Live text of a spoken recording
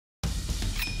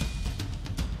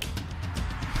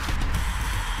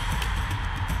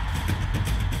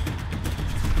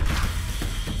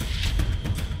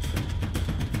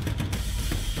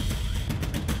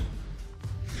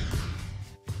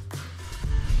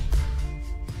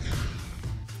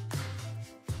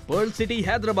Pearl City,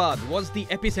 Hyderabad was the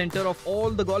epicenter of all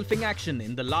the golfing action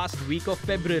in the last week of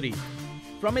February.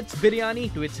 From its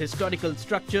biryani to its historical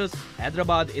structures,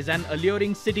 Hyderabad is an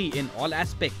alluring city in all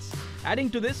aspects. Adding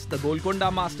to this, the Golconda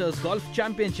Masters Golf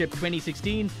Championship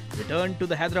 2016 returned to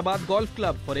the Hyderabad Golf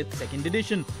Club for its second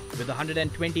edition, with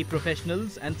 120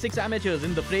 professionals and 6 amateurs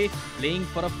in the fray playing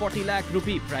for a 40 lakh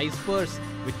rupee prize purse,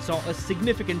 which saw a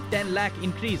significant 10 lakh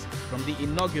increase from the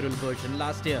inaugural version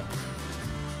last year.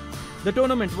 The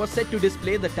tournament was set to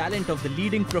display the talent of the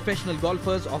leading professional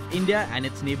golfers of India and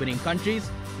its neighbouring countries,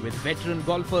 with veteran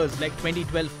golfers like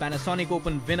 2012 Panasonic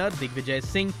Open winner Digvijay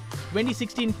Singh,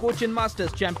 2016 Cochin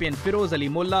Masters champion Firoz Ali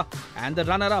Molla, and the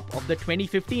runner-up of the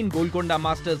 2015 Golconda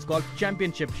Masters Golf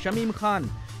Championship Shamim Khan,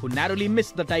 who narrowly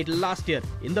missed the title last year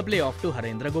in the playoff to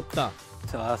Harendra Gupta.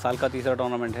 साल का तीसरा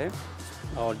tournament है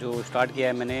और जो start किया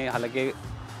है मैंने, हालांकि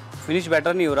फिनिश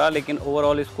बेटर नहीं हो रहा, लेकिन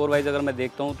ओवरऑल स्कोर वाइज अगर मैं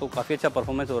देखता हूँ तो काफ़ी अच्छा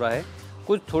परफॉर्मेंस हो रहा है।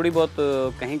 कुछ थोड़ी बहुत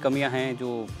कहीं कमियाँ हैं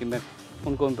जो कि मैं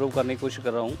उनको इम्प्रूव करने की कोशिश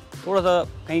कर रहा हूँ। थोड़ा सा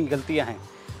कहीं गलतियाँ हैं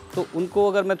तो उनको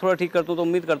अगर मैं थोड़ा ठीक करता हूँ तो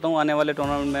उम्मीद करता हूँ आने वाले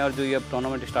टूर्नामेंट में, और जो ये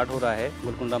टूर्नामेंट स्टार्ट हो रहा है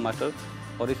गोलकुंडा मास्टर्स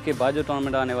और इसके बाद जो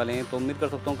टूर्नामेंट आने वाले हैं, तो उम्मीद कर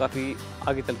सकता हूँ काफ़ी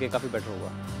आगे चल के काफ़ी बेटर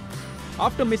होगा।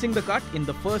 After missing the cut in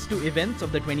the first 2 events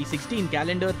of the 2016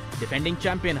 calendar, defending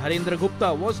champion Harendra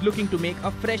Gupta was looking to make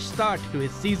a fresh start to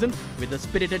his season with a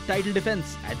spirited title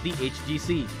defence at the HGC.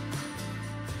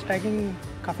 Striking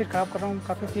काफ़ी ख़राब कर रहा हूँ,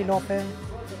 काफ़ी feel of है।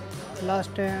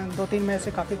 Last 2-3 match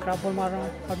से काफ़ी ख़राब बॉल मार रहा हूँ।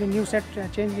 अभी न्यू सेट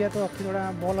चेंज किया तो अब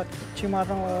थोड़ा बॉल अच्छी मार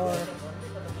रहा हूँ, और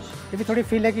ये भी थोड़ी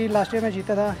फील है कि लास्ट ईयर मैं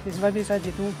जीता था, इस बार भी शायद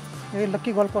जीतूँ। ये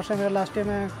लक्की गोल्फ कोर्स है मेरा। लास्ट ईयर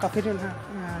में काफ़ी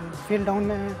फील्ड डाउन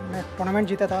में मैं टूर्नामेंट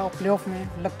जीता था, और प्लेऑफ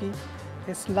में लक्की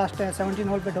इस लास्ट 17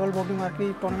 होल पे डबल बोगी मार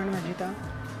के टूर्नामेंट में जीता,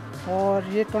 और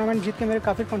ये टूर्नामेंट जीत के मेरे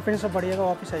काफ़ी कॉन्फिडेंस अब बढ़िएगा,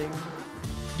 वापस आएगा।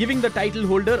 Giving the title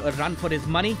holder a run for his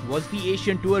money was the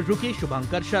Asian Tour rookie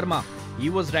Shubhankar Sharma. He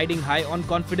was riding high on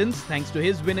confidence thanks to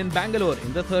his win in Bangalore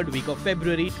in the 3rd week of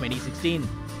February 2016.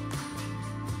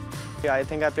 Yeah, I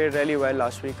think I played really well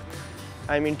last week.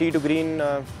 I mean, tee to green,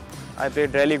 I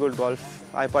played really good golf.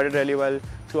 I putted really well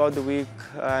throughout the week,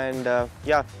 and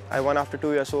yeah, I won after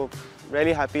 2 years, so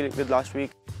really happy with last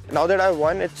week. Now that I've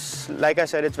won, it's like I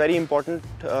said, it's very important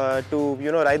to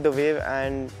ride the wave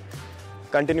and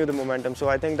continue the momentum. So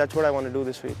I think that's what I want to do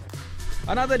this week.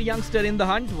 Another youngster in the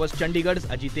hunt was Chandigarh's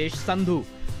Ajitesh Sandhu.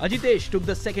 Ajitesh took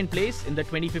the 2nd place in the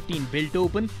 2015 Built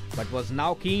Open, but was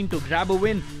now keen to grab a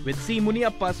win with C.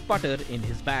 Muniappa's putter in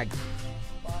his bag.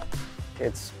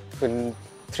 It's been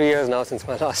 3 years now since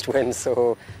my last win,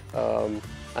 so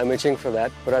I'm itching for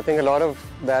that. But I think a lot of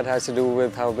that has to do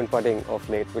with how I've been putting off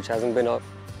late, which hasn't been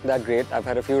that great. I've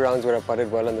had a few rounds where I've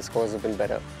putted well and the scores have been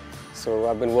better. So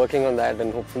I've been working on that,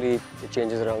 and hopefully it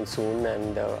changes around soon,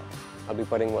 and I'll be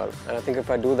putting well. And I think if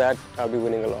I do that, I'll be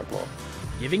winning a lot more.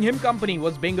 Giving him company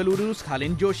was Bengaluru's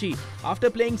Khalin Joshi. After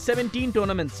playing 17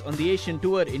 tournaments on the Asian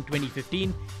Tour in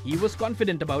 2015, he was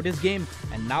confident about his game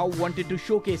and now wanted to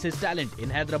showcase his talent in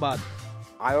Hyderabad.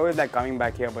 I always like coming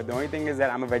back here, but the only thing is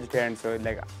that I'm a vegetarian, so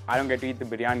I don't get to eat the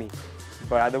biryani.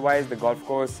 But otherwise, the golf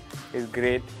course is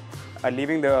great.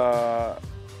 Leaving the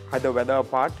weather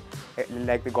apart,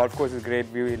 the golf course is great.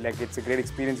 It's a great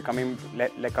experience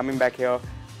coming back here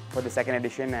for the 2nd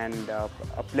edition and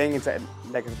playing inside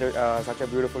such a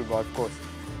beautiful golf course.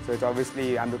 So it's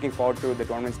obviously, I'm looking forward to the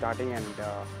tournament starting, and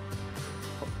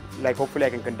hopefully I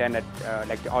can contend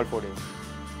at all 4 days.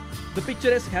 The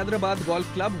picturesque Hyderabad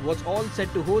Golf Club was all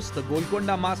set to host the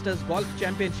Golconda Masters Golf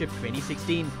Championship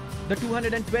 2016. The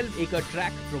 212-acre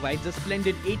track provides a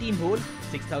splendid 18-hole,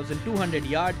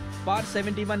 6,200-yard, par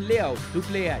 71 layout to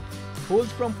play at.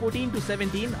 Holes from 14 to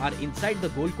 17 are inside the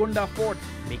Golconda Fort,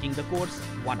 making the course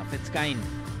one of its kind.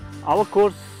 Our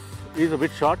course is a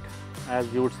bit short, as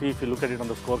you would see if you look at it on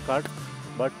the scorecard,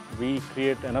 but we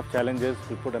create enough challenges,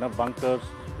 we put enough bunkers,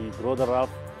 we grow the rough,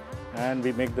 and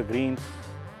we make the greens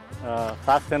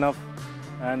fast enough,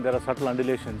 and there are subtle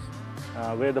undulations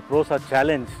where the pros are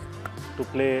challenged to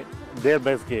play their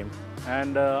best game,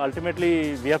 and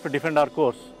ultimately we have to defend our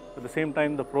course. At the same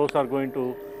time, the pros are going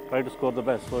to try to score the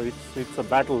best, so it's a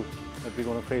battle that we're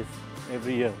going to face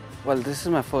every year. Well, this is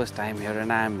my first time here,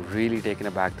 and I'm really taken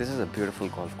aback. This is a beautiful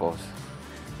golf course,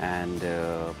 and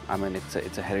I mean,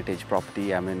 it's a heritage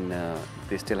property. I mean,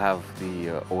 they still have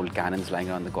the old cannons lying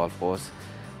around the golf course,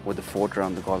 with the fort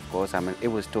around the golf course. I mean, it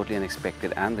was totally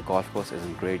unexpected, and the golf course is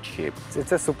in great shape.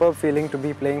 It's a superb feeling to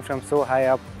be playing from so high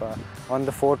up on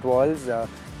the fort walls.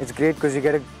 It's great because you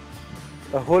get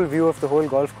a whole view of the whole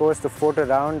golf course, the fort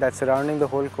around that's surrounding the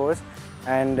whole course,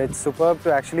 and it's superb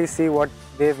to actually see what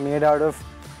they've made out of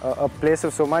a place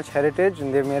of so much heritage,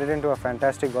 and they've made it into a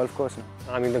fantastic golf course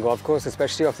now. I mean, the golf course,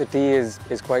 especially off the tee, is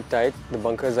quite tight. The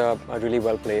bunkers are really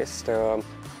well placed, and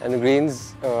the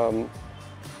greens,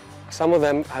 some of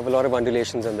them have a lot of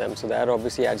undulations in them, so that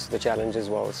obviously adds to the challenge as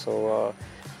well. So,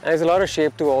 and there's a lot of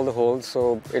shape to all the holes,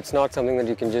 so it's not something that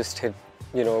you can just hit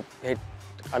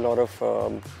a lot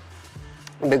of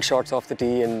big shots off the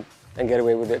tee and get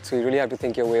away with it. So you really have to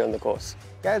think your way on the course.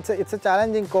 Yeah, it's a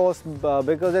challenging course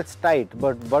because it's tight,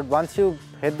 but once you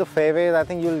hit the fairways, I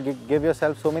think you'll give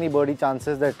yourself so many birdie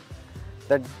chances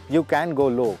that you can go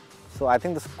low. So I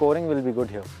think the scoring will be good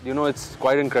here. You know, it's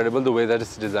quite incredible the way that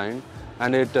it's designed,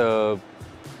 and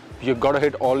you've got to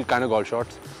hit all kind of golf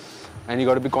shots, and you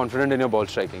got to be confident in your ball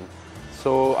striking.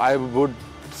 So I would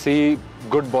see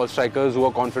good ball strikers who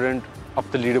are confident up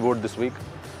the leaderboard this week,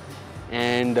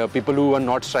 and people who are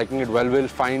not striking it well will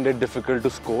find it difficult to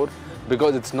score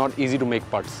because it's not easy to make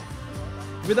putts.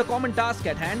 With a common task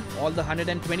at hand, all the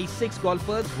 126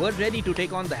 golfers were ready to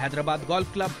take on the Hyderabad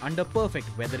Golf Club under perfect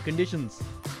weather conditions.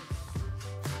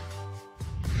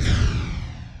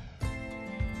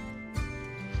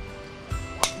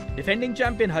 Defending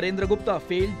champion Harendra Gupta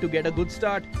failed to get a good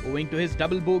start owing to his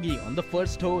double bogey on the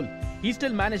first hole. He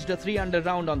still managed a 3-under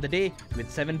round on the day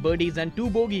with 7 birdies and 2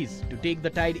 bogeys to take the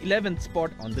tied 11th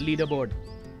spot on the leaderboard.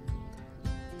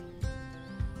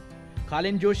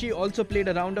 Khalin Joshi also played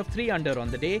a round of 3-under on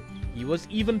the day. He was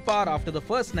even par after the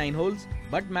first 9 holes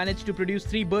but managed to produce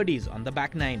 3 birdies on the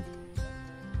back 9.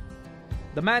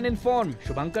 The man in form,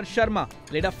 Shubhankar Sharma,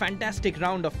 played a fantastic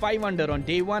round of 5-under on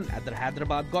day 1 at the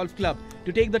Hyderabad Golf Club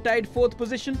to take the tied 4th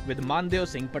position with Mandev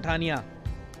Singh Pathania.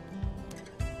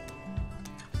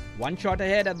 One shot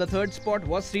ahead at the 3rd spot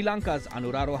was Sri Lanka's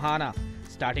Anura Rohana.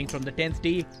 Starting from the 10th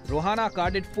tee, Rohana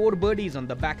carded 4 birdies on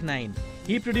the back 9.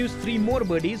 He produced 3 more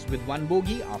birdies with 1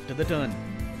 bogey after the turn.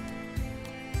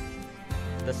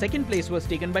 The second place was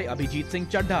taken by Abhijit Singh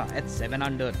Chadha at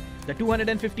 7-under. The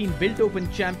 215 Built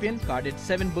Open champion carded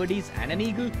 7 birdies and an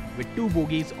eagle with 2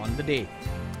 bogeys on the day.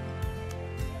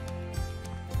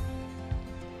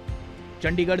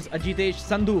 Chandigarh's Ajitesh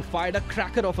Sandhu fired a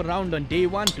cracker of a round on day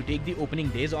 1 to take the opening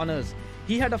day's honours.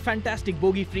 He had a fantastic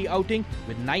bogey-free outing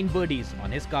with 9 birdies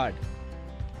on his card.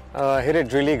 I hit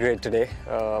it really great today,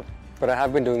 but I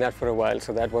have been doing that for a while,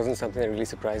 so that wasn't something that really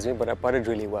surprised me, but I putted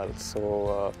really well.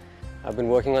 So I've been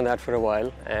working on that for a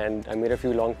while, and I made a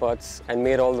few long putts and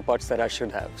made all the putts that I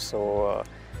should have. So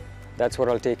that's what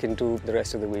I'll take into the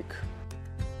rest of the week.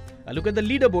 A look at the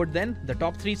leaderboard then. The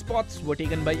top 3 spots were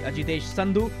taken by Ajitesh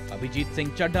Sandhu, Abhijit Singh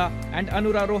Chadha and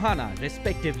Anura Rohana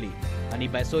respectively. Ani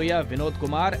Baisoya, Vinod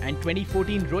Kumar and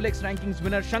 2014 Rolex Rankings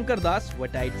winner Shankar Das were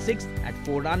tied 6th at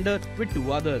 4-under with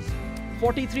 2 others.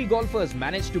 43 golfers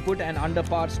managed to put an under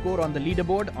par score on the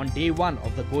leaderboard on day 1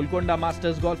 of the Golconda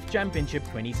Masters Golf Championship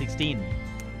 2016.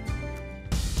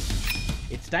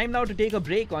 It's time now to take a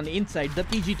break on Inside the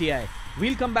PGTI.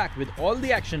 We'll come back with all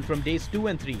the action from days 2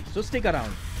 and 3, so stick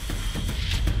around.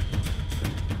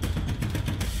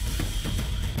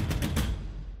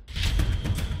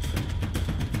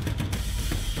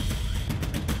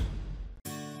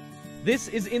 This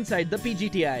is Inside the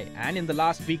PGTI, and in the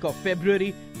last week of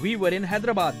February, we were in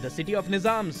Hyderabad, the city of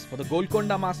Nizams, for the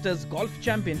Golconda Masters Golf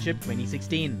Championship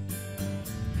 2016.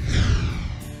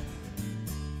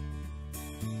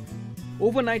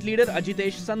 Overnight leader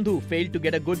Ajitesh Sandhu failed to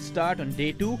get a good start on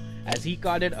day 2 as he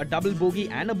carded a double bogey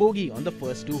and a bogey on the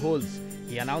first 2 holes.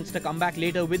 He announced a comeback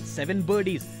later with 7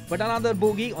 birdies, but another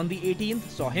bogey on the 18th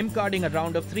saw him carding a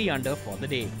round of 3-under for the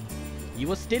day. He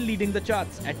was still leading the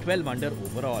charts at 12-under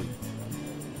overall.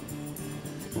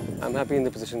 I'm happy in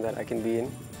the position that I can be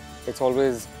in. It's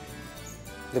always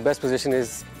the best position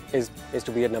is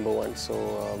to be at number 1.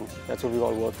 So that's what we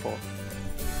all work for.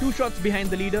 2 shots behind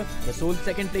the leader, the sole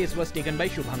second place was taken by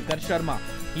Shubhankar Sharma.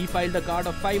 He filed a card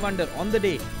of 5-under on the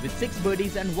day with 6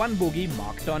 birdies and 1 bogey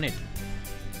marked on it.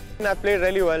 I played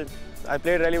really well. I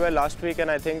played really well last week, and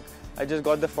I think I just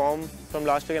got the form from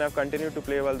last week, and I've continued to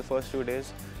play well the first 2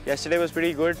 days. Yesterday was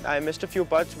pretty good. I missed a few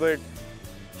putts, but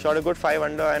shot a good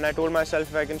 5-under, and I told myself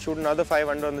if I can shoot another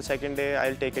 5-under on the second day,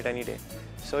 I'll take it any day.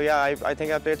 So yeah, I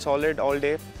think I played solid all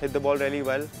day, hit the ball really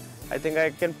well. I think I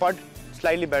can putt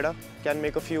slightly better, can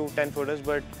make a few 10-footers,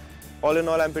 but all in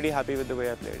all, I'm pretty happy with the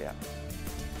way I played, yeah.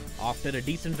 After a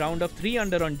decent round of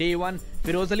 3-under on day 1,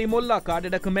 Firoz Ali Mullah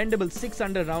carded a commendable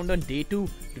 6-under round on day 2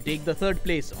 to take the 3rd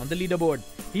place on the leaderboard.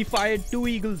 He fired 2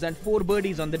 eagles and 4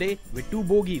 birdies on the day with 2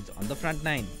 bogeys on the front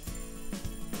 9.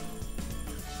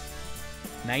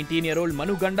 19-year-old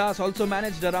Manu Gandas also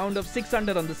managed a round of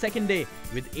 6-under on the second day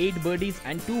with 8 birdies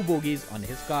and 2 bogeys on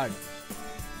his card.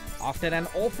 After an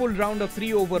awful round of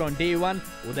 3 over on day 1,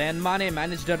 Udayan Mane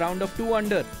managed a round of 2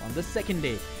 under on the second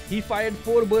day. He fired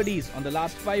 4 birdies on the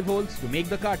last 5 holes to make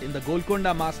the cut in the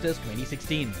Golconda Masters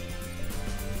 2016.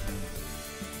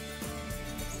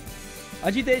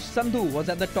 Ajitesh Sandhu was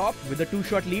at the top with a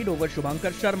 2-shot lead over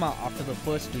Shubhankar Sharma after the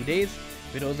first 2 days.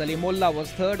 Firoz Ali Molla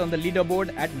was third on the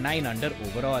leaderboard at 9 under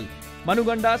overall. Manu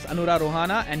Gandas, Anura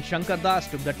Rohana and Shankar Das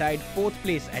took the tied 4th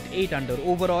place at 8 under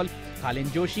overall. Khalin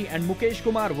Joshi and Mukesh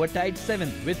Kumar were tied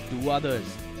 7th with 2 others.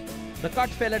 The cut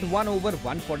fell at 1 over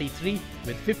 143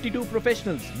 with 52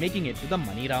 professionals making it to the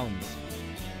money rounds.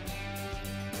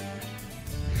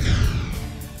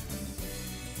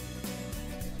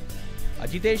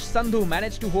 Ajitesh Sandhu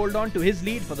managed to hold on to his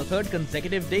lead for the 3rd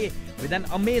consecutive day with an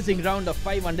amazing round of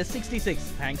 5 under 66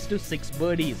 thanks to 6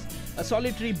 birdies. A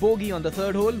solitary bogey on the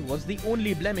 3rd hole was the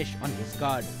only blemish on his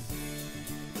card.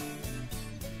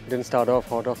 Didn't start off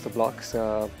hot off the blocks.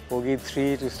 Bogey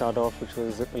 3 to start off, which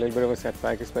was a little bit of a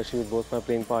setback, especially with both my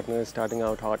playing partners starting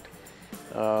out hot.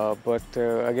 But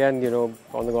again, you know,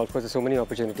 on the golf course there's so many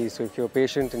opportunities, so if you're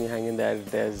patient and you hang in there,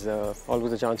 there's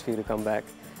always a chance for you to come back,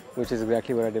 which is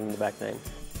exactly what I did in the back 9.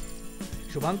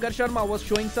 Shubhankar Sharma was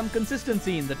showing some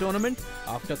consistency in the tournament.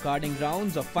 After carding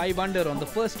rounds of 5 under on the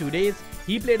first 2 days,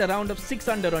 he played a round of 6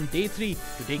 under on day 3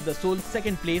 to take the sole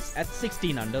 2nd place at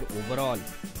 16 under overall.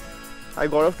 I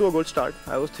got off to a good start.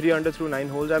 I was 3 under through 9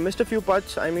 holes. I missed a few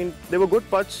putts. I mean, they were good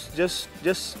putts,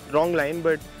 just wrong line.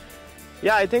 But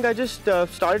yeah, I think I just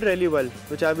started really well,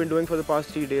 which I've been doing for the past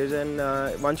 3 days. And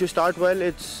once you start well,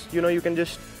 it's, you know, you can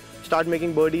just start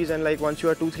making birdies. And like once you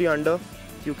are 2-3 under,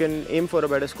 you can aim for a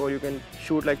better score. You can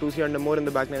shoot like 2-3 under more in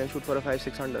the back 9 and shoot for a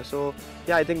 5-6 under. So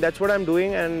yeah, I think that's what I'm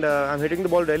doing, and I'm hitting the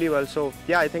ball really well. So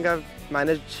yeah, I think I've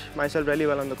managed myself really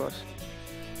well on the course.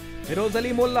 Firoz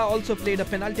Ali Molla also played a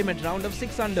penultimate round of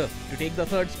 6 under to take the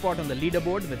 3rd spot on the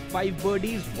leaderboard with 5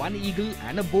 birdies, 1 eagle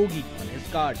and a bogey on his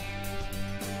card.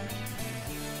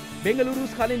 Bengaluru's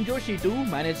Khalin Joshi too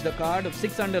managed the card of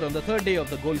 6 under on the 3rd day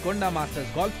of the Golconda Masters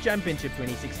Golf Championship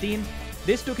 2016.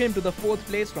 This took him to the 4th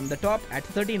place from the top at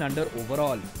 13 under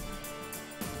overall.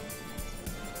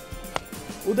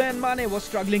 Udayan Mane was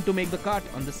struggling to make the cut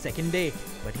on the 2nd day,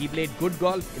 but he played good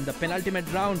golf in the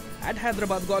penultimate round at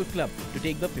Hyderabad Golf Club to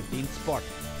take the 15th spot.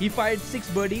 He fired 6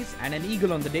 birdies and an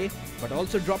eagle on the day, but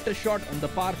also dropped a shot on the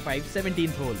par 5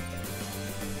 17th hole.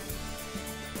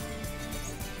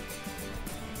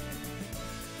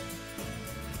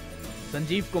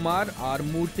 Sanjeev Kumar, R.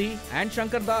 Murthy and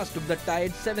Shankar Das took the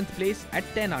tied 7th place at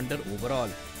 10 under overall.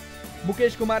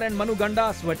 Mukesh Kumar and Manu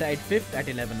Gandas were tied 5th at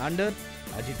 11 under.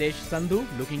 Ajitesh Sandhu,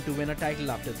 looking to win a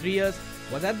title after 3 years,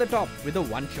 was at the top with a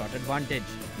 1-shot advantage.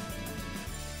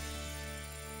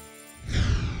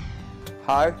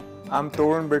 Hi, I'm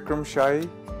Torun Bikram Shahi,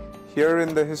 here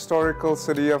in the historical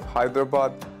city of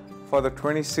Hyderabad for the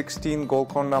 2016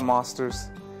 Golconda Masters.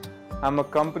 I'm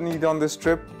accompanied on this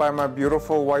trip by my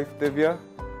beautiful wife Divya,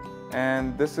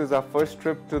 and this is our first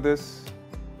trip to this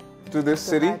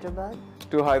city,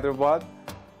 to Hyderabad.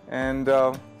 And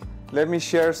let me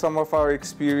share some of our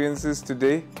experiences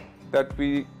today that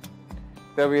we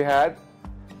had.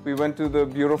 We went to the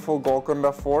beautiful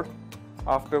Golconda Fort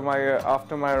after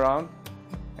my round,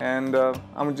 and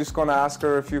I'm just going to ask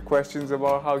her a few questions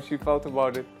about how she felt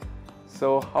about it.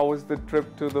 So how was the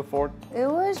trip to the fort? It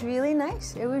was really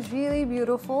nice. It was really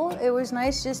beautiful. It was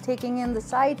nice just taking in the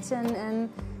sights and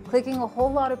clicking a whole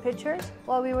lot of pictures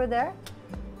while we were there.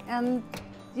 And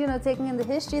you know, taking in the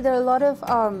history, there are a lot of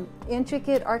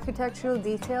intricate architectural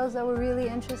details that were really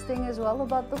interesting as well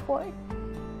about the fort.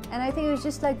 And I think it was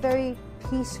just like very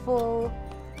peaceful.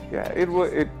 Yeah,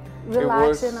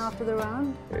 relaxing after the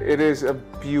round. It is a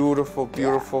beautiful,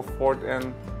 beautiful fort,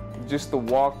 and just the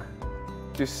walk,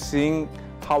 just seeing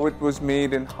how it was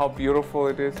made and how beautiful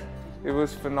it is, it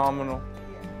was phenomenal.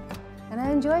 And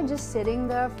I enjoyed just sitting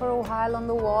there for a while on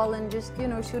the wall and just, you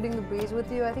know, shooting the breeze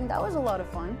with you. I think that was a lot of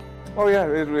fun. Oh yeah,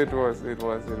 it was.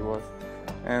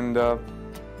 And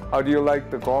how do you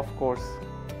like the golf course?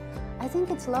 I think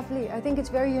it's lovely. I think it's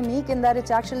very unique in that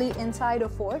it's actually inside a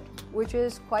fort, which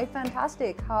is quite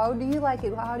fantastic. How do you like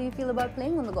it? How do you feel about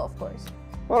playing on the golf course?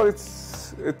 Well,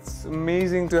 it's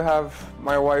amazing to have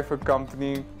my wife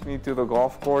accompany me to the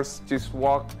golf course. Just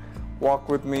walk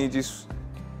with me, just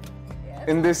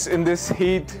in this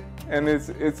heat, and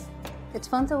it's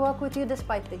fun to walk with you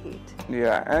despite the heat.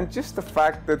 Yeah, and just the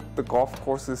fact that the golf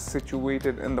course is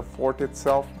situated in the fort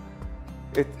itself,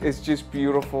 it's just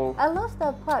beautiful. I love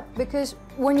that putt because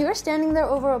when you're standing there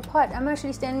over a putt, I'm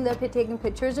actually standing there taking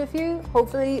pictures of you,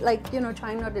 hopefully, like, you know,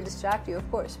 trying not to distract you, of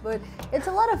course, but it's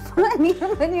a lot of fun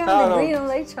even when you're on the green. I'm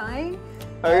like trying.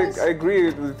 I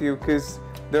agree with you because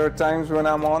There are times when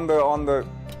I'm on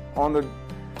the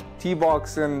tee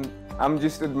box and I'm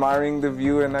just admiring the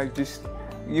view, and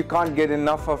you can't get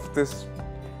enough of this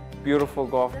beautiful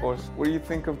golf course. What do you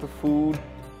think of the food,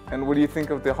 and what do you think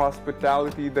of the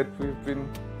hospitality that we've been?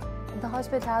 The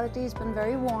hospitality has been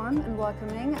very warm and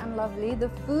welcoming and lovely. The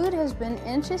food has been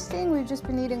interesting. We've just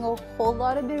been eating a whole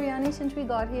lot of biryani since we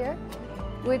got here,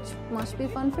 which must be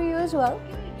fun for you as well.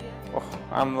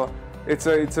 Oh, it's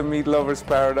a meat lover's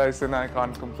paradise, and I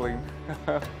can't complain.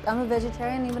 I'm a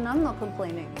vegetarian, even I'm not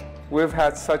complaining. We've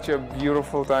had such a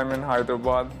beautiful time in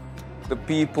Hyderabad. The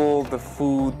people, the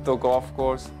food, the golf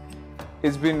course.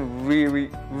 It's been really,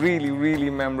 really,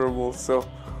 really memorable. So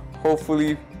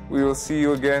hopefully we will see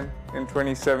you again in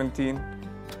 2017,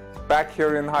 back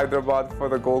here in Hyderabad for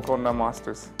the Golconda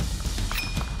Masters.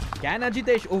 Can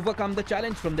Ajitesh overcome the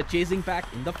challenge from the chasing pack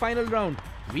in the final round?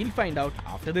 We'll find out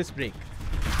after this break.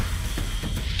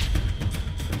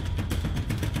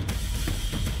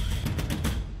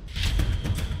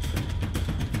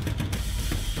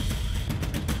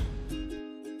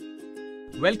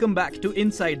 Welcome back to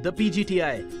Inside the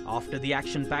PGTI. After the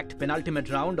action-packed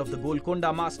penultimate round of the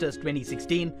Golconda Masters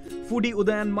 2016, foodie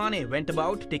Udayan Mane went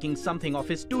about taking something off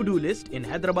his to-do list in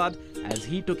Hyderabad as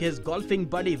he took his golfing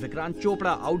buddy Vikrant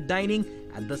Chopra out dining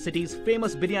at the city's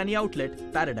famous biryani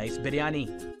outlet, Paradise Biryani.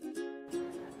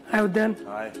 Hi Udayan.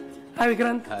 Hi. Hi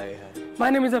Vikrant. Hi. My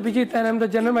name is Abhijit and I am the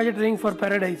General Manager training for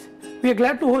Paradise. We are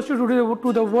glad to host you today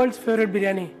to the world's favorite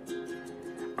biryani.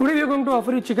 Today we are going to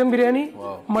offer you chicken biryani,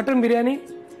 mutton biryani,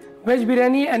 veg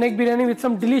biryani and egg biryani with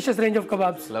some delicious range of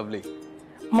kebabs. Lovely.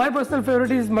 My personal favorite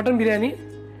is mutton biryani,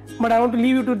 but I want to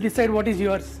leave you to decide what is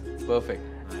yours. Perfect.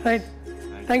 Right.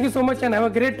 Thank you so much and have a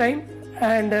great time,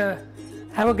 and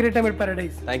have a great time at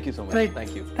Paradise. Thank you so much. Right.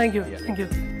 Thank you. Thank you. Yeah. Thank you.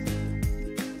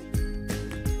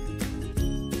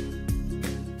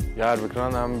 Yeah,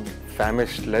 Vikrant, I'm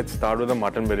famished. Let's start with the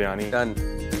mutton biryani. Done.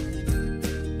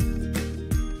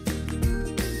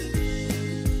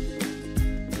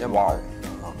 Yeah, wow.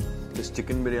 This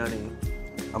chicken biryani,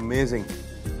 amazing.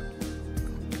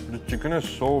 The chicken is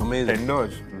so tender,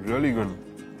 it's really good.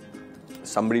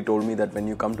 Somebody told me that when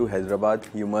you come to Hyderabad,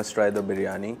 you must try the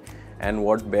biryani. And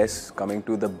what best, coming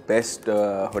to the best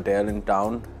hotel in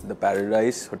town, the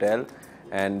Paradise Hotel.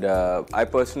 And I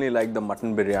personally like the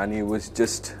mutton biryani. It was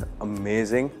just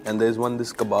amazing. And there's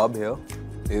this kebab here.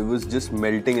 It was just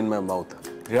melting in my mouth.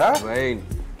 Yeah? Right.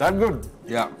 That good?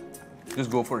 Yeah.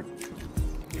 Just go for it.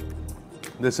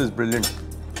 This is brilliant.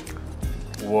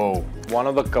 Whoa. One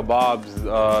of the kebabs,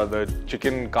 the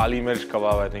chicken kali mirch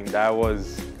kebab, I think, that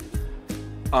was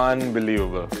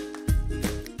unbelievable.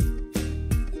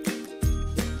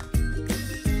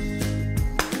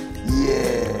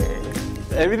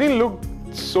 Yeah. Everything looked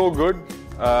so good.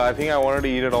 I think I wanted to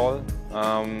eat it all.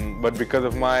 But because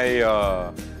of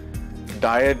my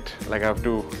diet, like I have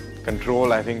to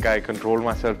control, I think I controlled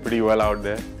myself pretty well out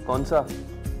there. कौन सा?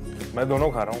 मैं दोनों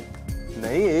खा रहा हूँ.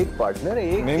 नहीं, एक partner है,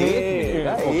 एक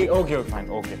नहीं, ओके फाइन,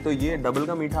 ओके. तो ये डबल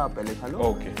का मीठा आप पहले खा लो.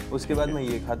 ओके. उसके बाद मैं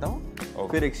ये खाता हूँ.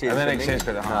 फिर एक्सचेंज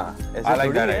करते हैं. हाँ. ऐसा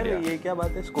थोड़ी है. ये क्या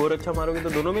बात है? स्कोर अच्छा मारोगे तो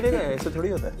दोनों मिलेगा. ऐसे थोड़ी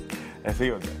होता है. ऐसे ही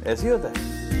होता है. ऐसे ही होता है.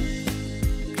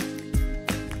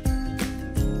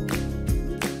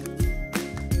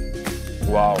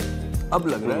 वाओ. अब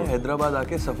लग रहा है हैदराबाद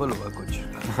आके सफल हुआ कुछ.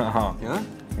 हाँ.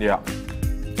 Yeah.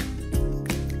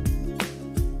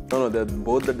 No,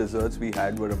 both the desserts we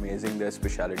had were amazing. Their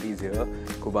specialities here,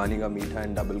 Kubani ka meetha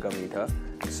and double ka meetha.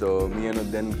 So me and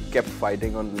Udyan kept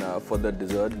fighting on for the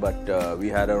dessert, but we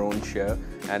had our own share,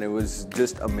 and it was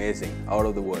just amazing, out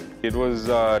of the world. It was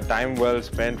time well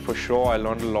spent for sure. I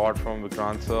learned a lot from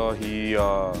Vikrant sir. He,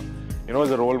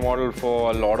 is a role model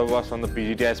for a lot of us on the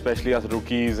PGTI, especially us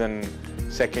rookies and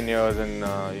second years, and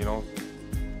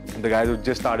the guys who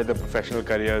just started their professional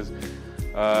careers.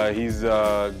 He's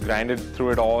grinded through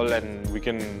it all, and we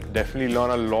can definitely learn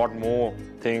a lot more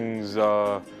things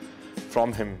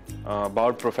from him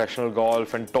about professional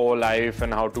golf and tour life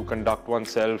and how to conduct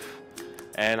oneself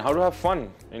and how to have fun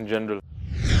in general.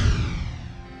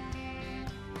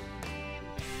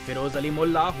 Feroz Ali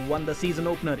Mullah, who won the season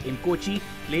opener in Kochi,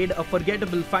 played a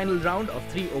forgettable final round of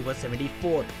 3 over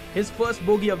 74. His first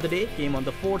bogey of the day came on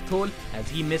the 4th hole as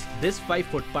he missed this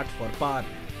 5-foot putt for par.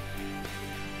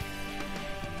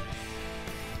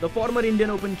 The former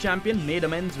Indian Open champion made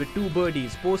amends with 2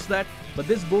 birdies post that, but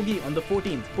this bogey on the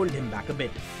 14th pulled him back a bit.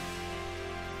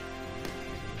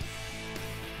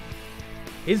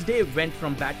 His day went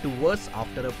from bad to worse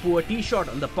after a poor tee shot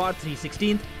on the par 3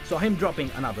 16th saw him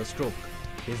dropping another stroke.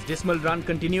 His dismal run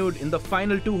continued in the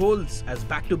final 2 holes as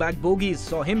back-to-back bogeys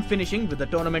saw him finishing with a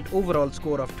tournament overall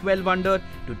score of 12 under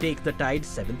to take the tied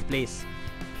 7th place.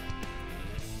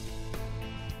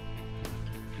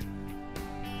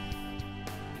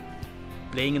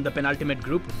 Playing in the penultimate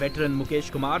group, veteran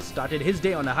Mukesh Kumar started his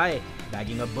day on a high,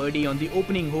 bagging a birdie on the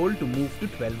opening hole to move to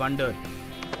 12 under.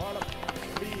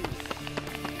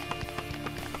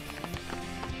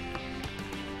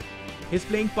 His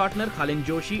playing partner Khalin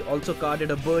Joshi also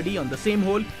carded a birdie on the same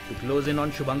hole to close in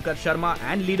on Shubhankar Sharma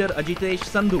and leader Ajitesh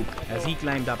Sandhu as he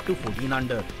climbed up to 14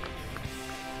 under.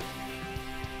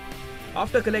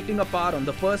 After collecting a par on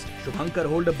the first, Shubhankar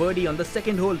holed a birdie on the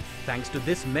second hole thanks to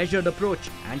this measured approach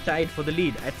and tied for the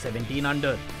lead at 17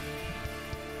 under.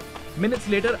 Minutes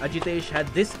later, Ajitesh had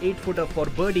this 8-footer for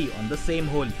birdie on the same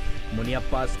hole.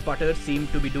 Muniappa's putter seemed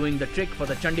to be doing the trick for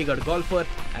the Chandigarh golfer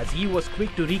as he was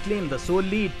quick to reclaim the sole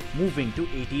lead, moving to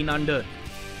 18 under.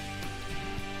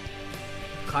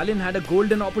 Khalin had a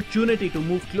golden opportunity to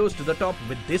move close to the top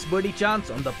with this birdie chance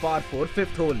on the par 4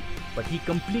 fifth hole, but he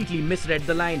completely misread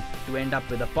the line to end up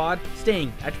with a par,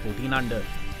 staying at 14 under.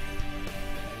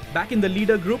 Back in the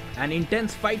leader group, an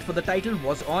intense fight for the title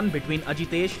was on between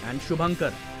Ajitesh and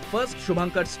Shubhankar. First,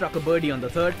 Shubhankar struck a birdie on the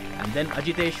third, and then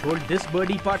Ajitesh holed this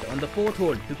birdie putt on the fourth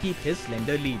hole to keep his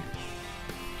slender lead.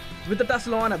 With the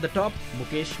tussle on at the top,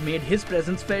 Mukesh made his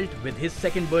presence felt with his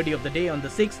second birdie of the day on the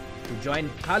sixth to join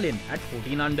Khalin at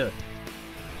 14 under.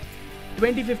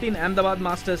 2015 Ahmedabad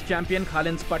Masters champion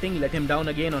Khalin's putting let him down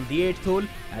again on the 8th hole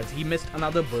as he missed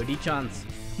another birdie chance.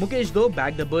 Mukesh though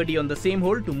bagged a birdie on the same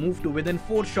hole to move to within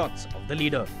 4 shots of the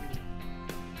leader.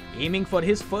 Aiming for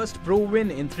his first pro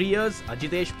win in 3 years,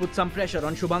 Ajitesh put some pressure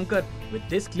on Shubhankar with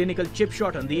this clinical chip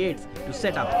shot on the 8th to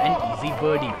set up an easy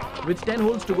birdie. With 10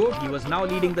 holes to go, he was now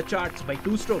leading the charts by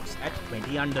 2 strokes at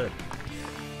 20 under.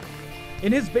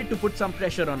 In his bid to put some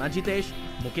pressure on Ajitesh,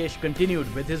 Mukesh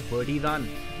continued with his birdie run.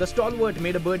 The stalwart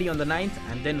made a birdie on the 9th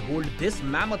and then holed this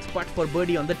mammoth putt for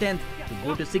birdie on the 10th to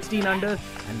go to 16 under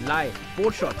and lie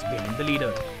 4 shots behind the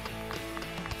leader.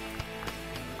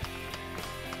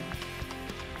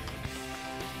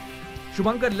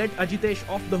 Shubhankar let Ajitesh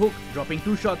off the hook, dropping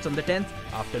 2 shots on the 10th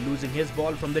after losing his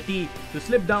ball from the tee to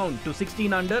slip down to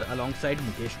 16 under alongside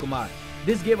Mukesh Kumar.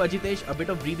 This gave Ajitesh a bit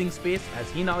of breathing space as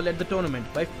he now led the tournament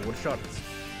by 4 shots.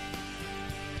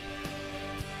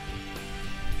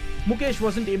 Mukesh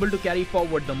wasn't able to carry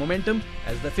forward the momentum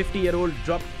as the 50-year-old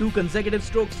dropped 2 consecutive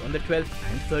strokes on the 12th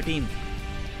and 13th.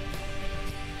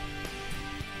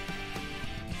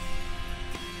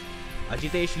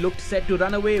 Ajitesh looked set to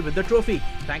run away with the trophy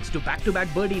thanks to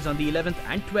back-to-back birdies on the 11th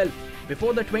and 12th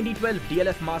before the 2012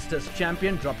 DLF Masters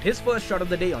champion dropped his first shot of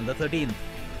the day on the 13th.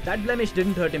 That blemish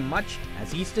didn't hurt him much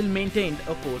as he still maintained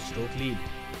a 4-stroke lead.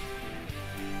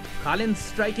 Khalin's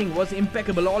striking was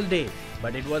impeccable all day,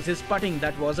 but it was his putting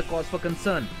that was a cause for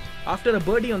concern. After a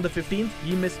birdie on the 15th,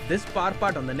 he missed this par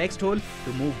putt on the next hole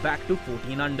to move back to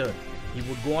 14 under. He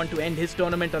would go on to end his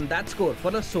tournament on that score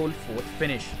for a sole 4th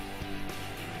finish.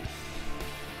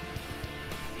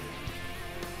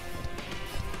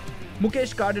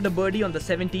 Mukesh carded a birdie on the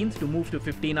 17th to move to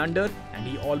 15 under and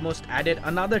he almost added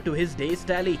another to his day's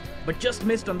tally but just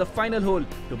missed on the final hole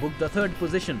to book the 3rd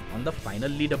position on the final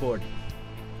leaderboard.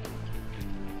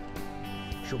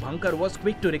 Shubhankar was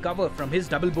quick to recover from his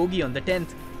double bogey on the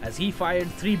 10th as he fired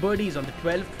 3 birdies on the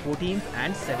 12th, 14th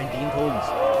and 17th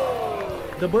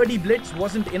holes. The birdie blitz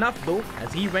wasn't enough though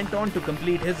as he went on to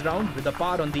complete his round with a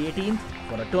par on the 18th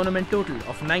for a tournament total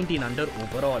of 19 under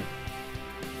overall.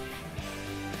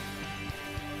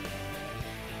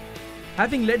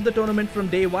 Having led the tournament from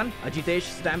day one, Ajitesh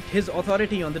stamped his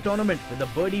authority on the tournament with a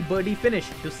birdie finish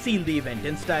to seal the event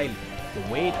in style.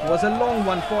 The wait was a long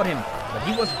one for him, but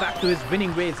he was back to his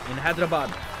winning ways in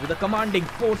Hyderabad with a commanding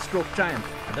 4-stroke triumph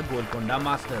at the Golconda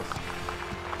Masters.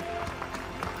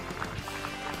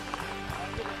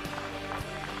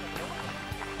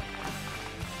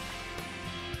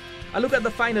 A look at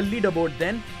the final leaderboard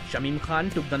then. Shamim Khan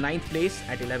took the 9th place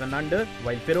at 11 under,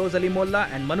 while Feroz Ali Molla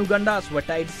and Manu Gandas were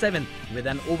tied 7th with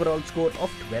an overall score of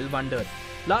 12 under.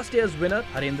 Last year's winner,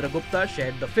 Harendra Gupta,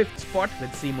 shared the 5th spot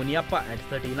with C. Muniappa at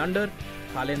 13 under.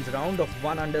 Khalin's round of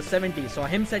 1 under 70 saw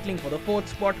him settling for the 4th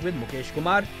spot with Mukesh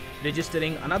Kumar,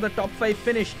 registering another top 5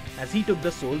 finish as he took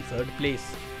the sole 3rd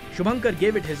place. Shubhankar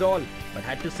gave it his all, but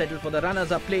had to settle for the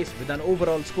runners-up place with an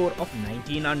overall score of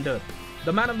 19 under.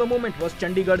 The man of the moment was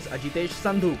Chandigarh's Ajitesh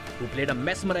Sandhu, who played a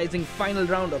mesmerizing final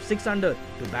round of 6 under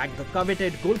to bag the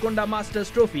coveted Golconda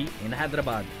Masters trophy in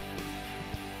Hyderabad.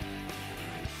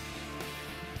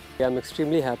 I'm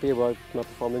extremely happy about my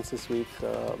performance this week.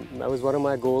 That was one of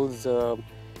my goals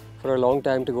for a long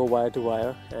time to go wire to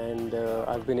wire, and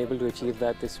I've been able to achieve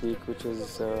that this week, which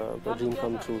was a dream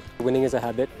come true. Winning is a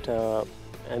habit,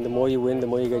 and the more you win, the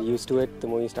more you get used to it, the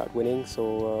more you start winning.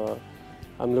 So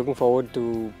I'm looking forward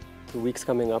to the weeks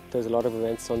coming up. There's a lot of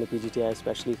events on the PGTI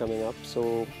especially coming up,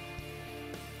 so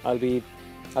I'll be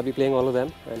I'll be playing all of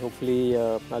them, and hopefully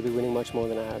I'll be winning much more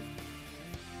than I have.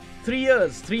 3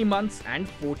 years, 3 months and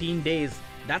 14 days.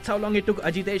 That's how long it took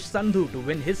Ajitesh Sandhu to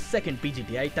win his second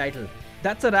PGTI title.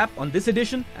 That's a wrap on this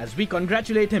edition as we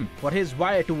congratulate him for his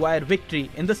wire-to-wire victory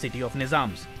in the city of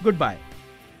Nizams. Goodbye.